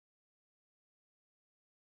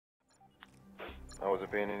wasn't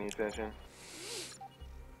paying any attention.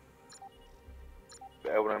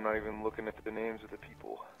 Bad when I'm not even looking at the names of the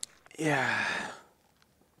people. Yeah.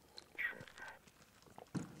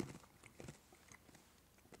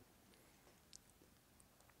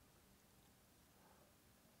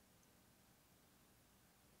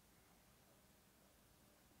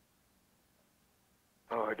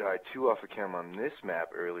 Oh, I died 2 off a cam on this map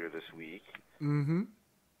earlier this week. Mm-hmm.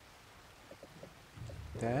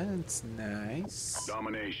 That's nice.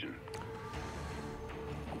 Domination.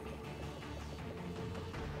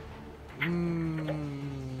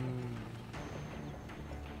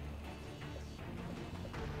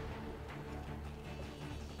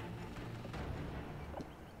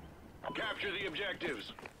 Capture the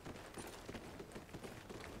objectives.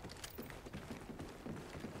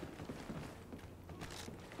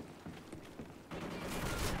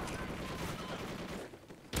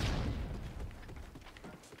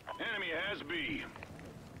 Enemy has B.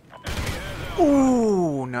 Enemy has Alpha.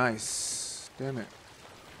 Ooh, nice. Damn it.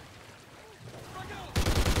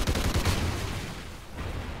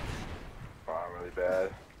 Oh, I'm really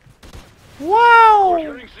bad. Wow!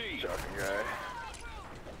 Securing C. Shocking guy.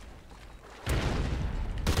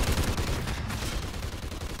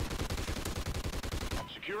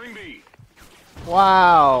 Securing B.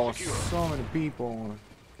 Wow, so many people.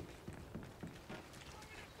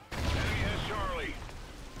 Enemy has Charlie.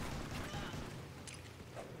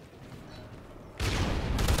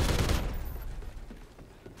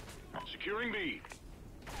 Securing B.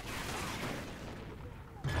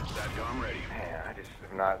 SATCOM ready. Man, I just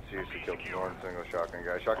have not seriously killed one single shotgun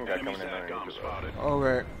guy. Shotgun guy Enemy coming in SATCOM underneath. spotted.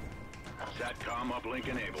 Okay. SATCOM uplink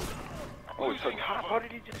enabled. Oh, he's up top. How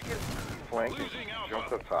did he just get flanked and Losing Alpha.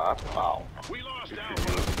 jumped up top? Wow. We lost Good for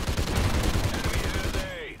Alpha. you. Enemy has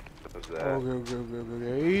A. What was that?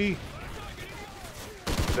 Okay.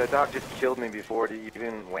 That dog just killed me before it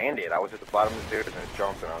even landed. I was at the bottom of the stairs and it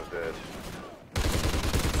jumped and I was dead.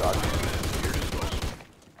 Dog. At your disposal.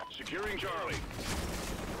 Securing Charlie.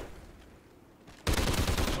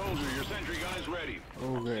 Soldier, your sentry gun is ready.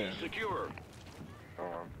 Okay. Secure.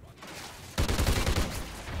 Hold on.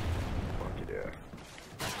 Fuck you there.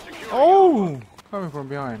 Securing Oh! Alpha. Coming from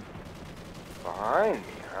behind. Behind me,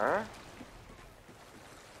 huh?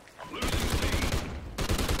 Losing C.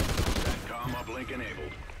 SATCOM uplink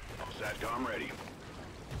enabled. SATCOM ready.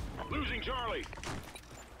 Losing Charlie.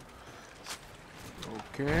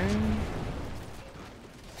 Okay.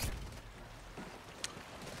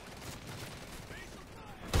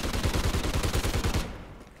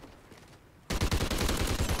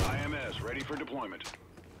 IMS ready for deployment.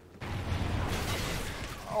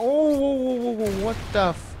 Oh,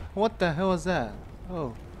 whoa, what the hell is that?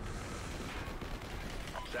 Oh.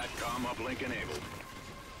 SATCOM uplink enabled.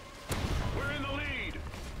 We're in the lead.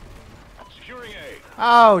 Securing A.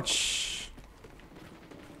 Ouch!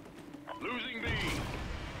 Losing B.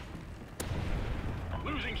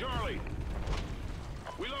 Losing Charlie.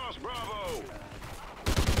 We lost Bravo.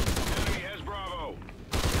 Enemy has Bravo.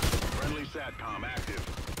 Friendly SATCOM active.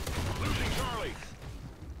 Losing Charlie.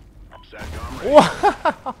 SATCOM ready.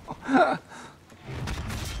 Wow!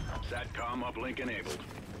 SATCOM uplink enabled.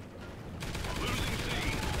 Losing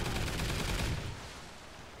C.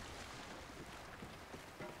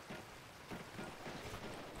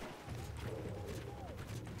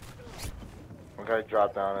 One guy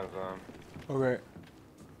dropped down his Okay.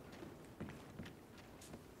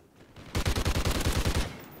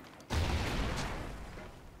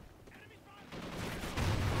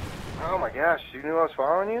 Oh my gosh, you knew I was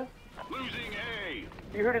following you? Losing A.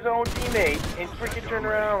 He hurt his own teammate and freaking turned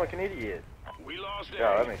around like an idiot. We lost A.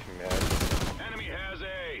 Yeah, that makes me mad. Enemy has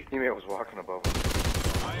A. Teammate was walking above him.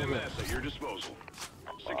 IMS at your disposal.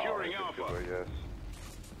 Securing Wow, Alpha.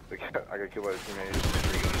 I got killed by the teammate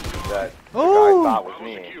Sentry gun is gone. that Oh! the guy thought was Bravo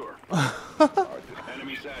me. secure. Oh, just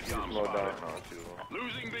Enemy SATCOM slowed down. spotted. No, too.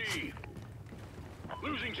 Losing B.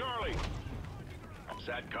 Losing Charlie.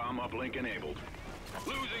 SATCOM uplink enabled.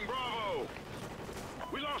 Losing Bravo.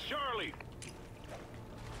 We lost Charlie.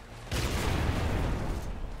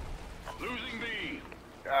 Losing B.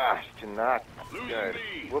 Gosh, cannot. Losing Guys,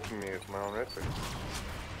 B. whooping me with my own record.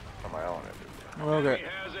 Not my own record. Okay. Enemy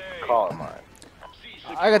has A. Call it mine.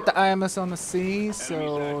 C I got the secure. IMS on the C, so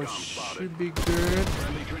SATCOM should spotted. be good.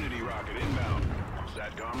 Friendly Trinity rocket inbound.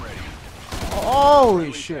 SATCOM ready. Holy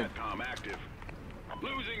Friendly shit. SATCOM active.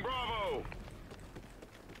 Losing Bravo.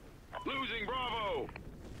 Losing Bravo.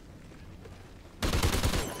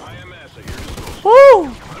 IMS at your disposal. Woo!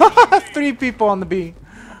 3 people on the B.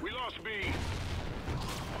 We lost B.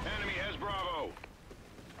 Enemy has Bravo.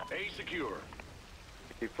 A secure.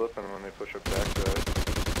 Keep flipping when they push up backside.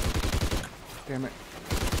 Damn it.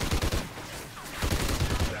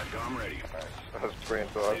 SATCOM ready. Nice. I was spraying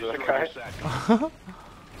so hard for that Destroy guy. SATCOM.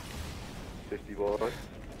 50 bullets.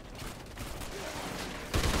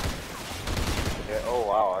 Yeah, oh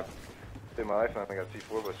wow. I saved my life and I got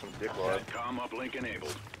C4 by some dickwad. SATCOM uplink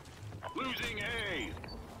enabled. Losing A.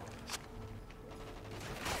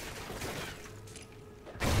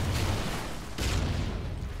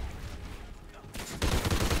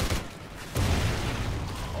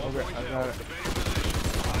 Okay, I got it. Defend your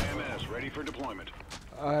position. IMS ready for deployment.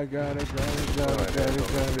 I got it.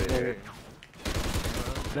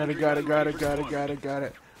 Got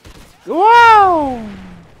it. Wow!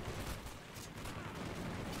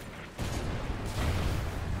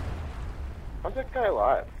 How's that guy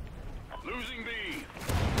alive? Losing B.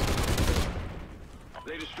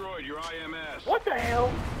 They destroyed your IMS. What the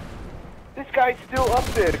hell? This guy's still up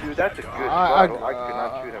there, dude. That's a good shot. I could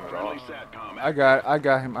not shoot him at all. Friendly SATCOM. I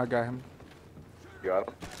got him. You got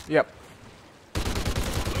him? Yep.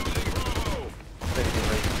 Losing Bravo. Then he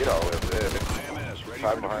can get all the way up there. IMS ready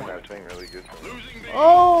Hide for behind that deployment. thing really good. Losing B.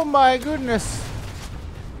 Oh my goodness!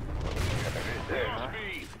 There, huh?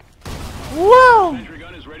 B. Wow! Sentry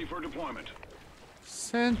gun is ready for deployment.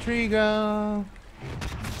 Sentry gun.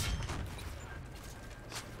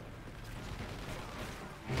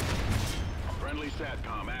 Friendly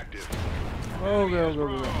SATCOM active. Oh, Enemy has go.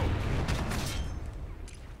 Bravo.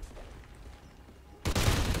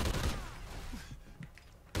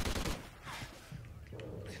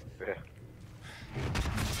 Yeah.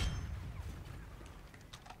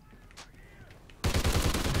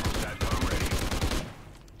 SATCOM ready.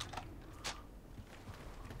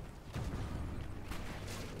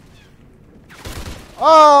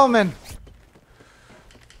 Oh man!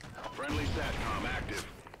 Friendly SATCOM active.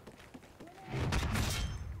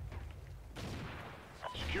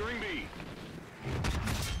 Securing B.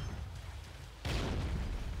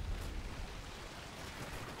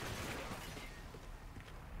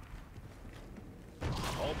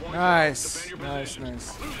 All points Nice. defend your Nice. positions.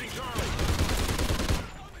 Nice. Losing Charlie.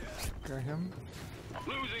 Got him.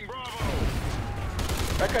 Losing Bravo.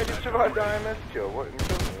 That guy just survived the IMS kill. What in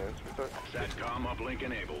killing me? SATCOM uplink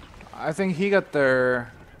enabled. I think he got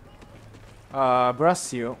their brass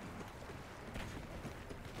seal.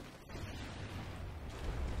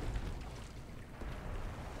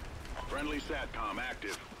 Friendly SATCOM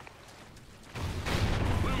active.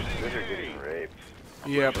 These Losing are getting A. raped.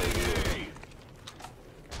 Yep. Losing A.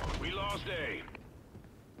 We lost A.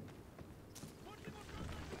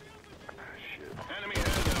 Shit. Enemy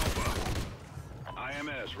has Alpha.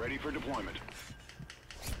 IMS ready for deployment.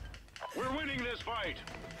 We're winning this fight.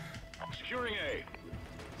 Securing A.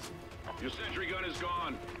 Your sentry gun is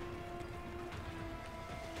gone.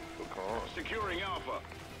 So calm. Securing Alpha.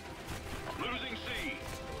 Losing C.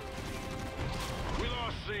 We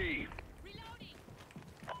lost C.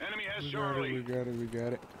 Enemy has Charlie. We got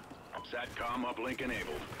it. SATCOM uplink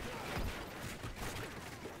enabled.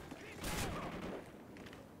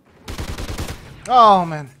 Oh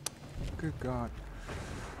man. Good God.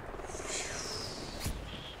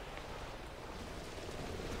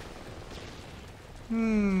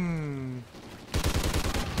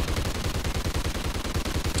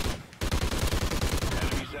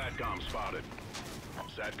 Enemy SATCOM spotted.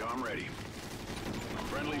 SATCOM ready.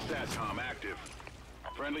 Friendly SATCOM active.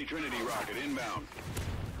 Friendly Trinity rocket inbound.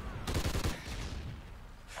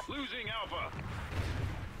 Losing Alpha.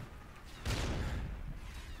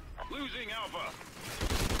 Losing Alpha.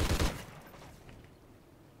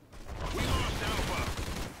 We lost Alpha.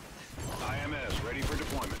 IMS ready for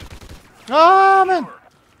deployment. Oh man.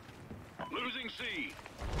 Losing C.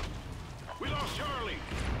 We lost Charlie.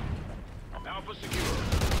 Alpha secure.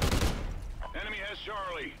 Enemy has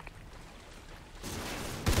Charlie.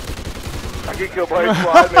 I get killed by a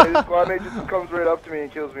squad mate. His squad mate just comes right up to me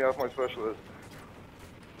and kills me off my specialist.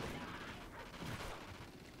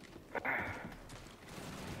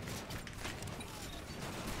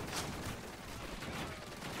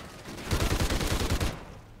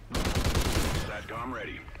 SATCOM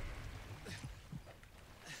ready.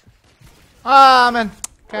 Ah man.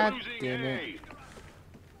 God Losing damn it. A.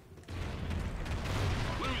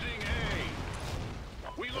 Losing A.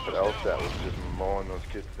 We lost But else that Alpha. was just mowing those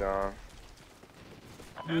kids down.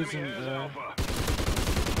 Losing Enemy has Alpha.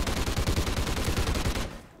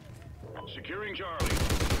 Securing Charlie.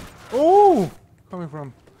 Oh! Coming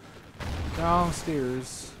from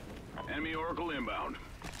downstairs. Enemy Oracle inbound.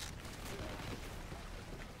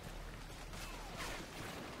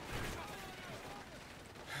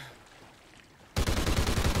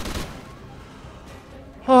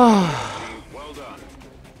 Well done.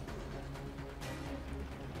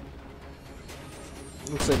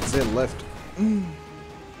 Looks like Z left.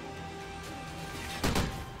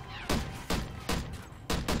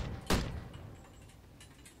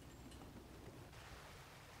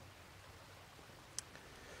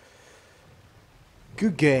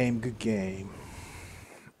 Good game.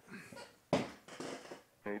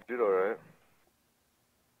 You did alright.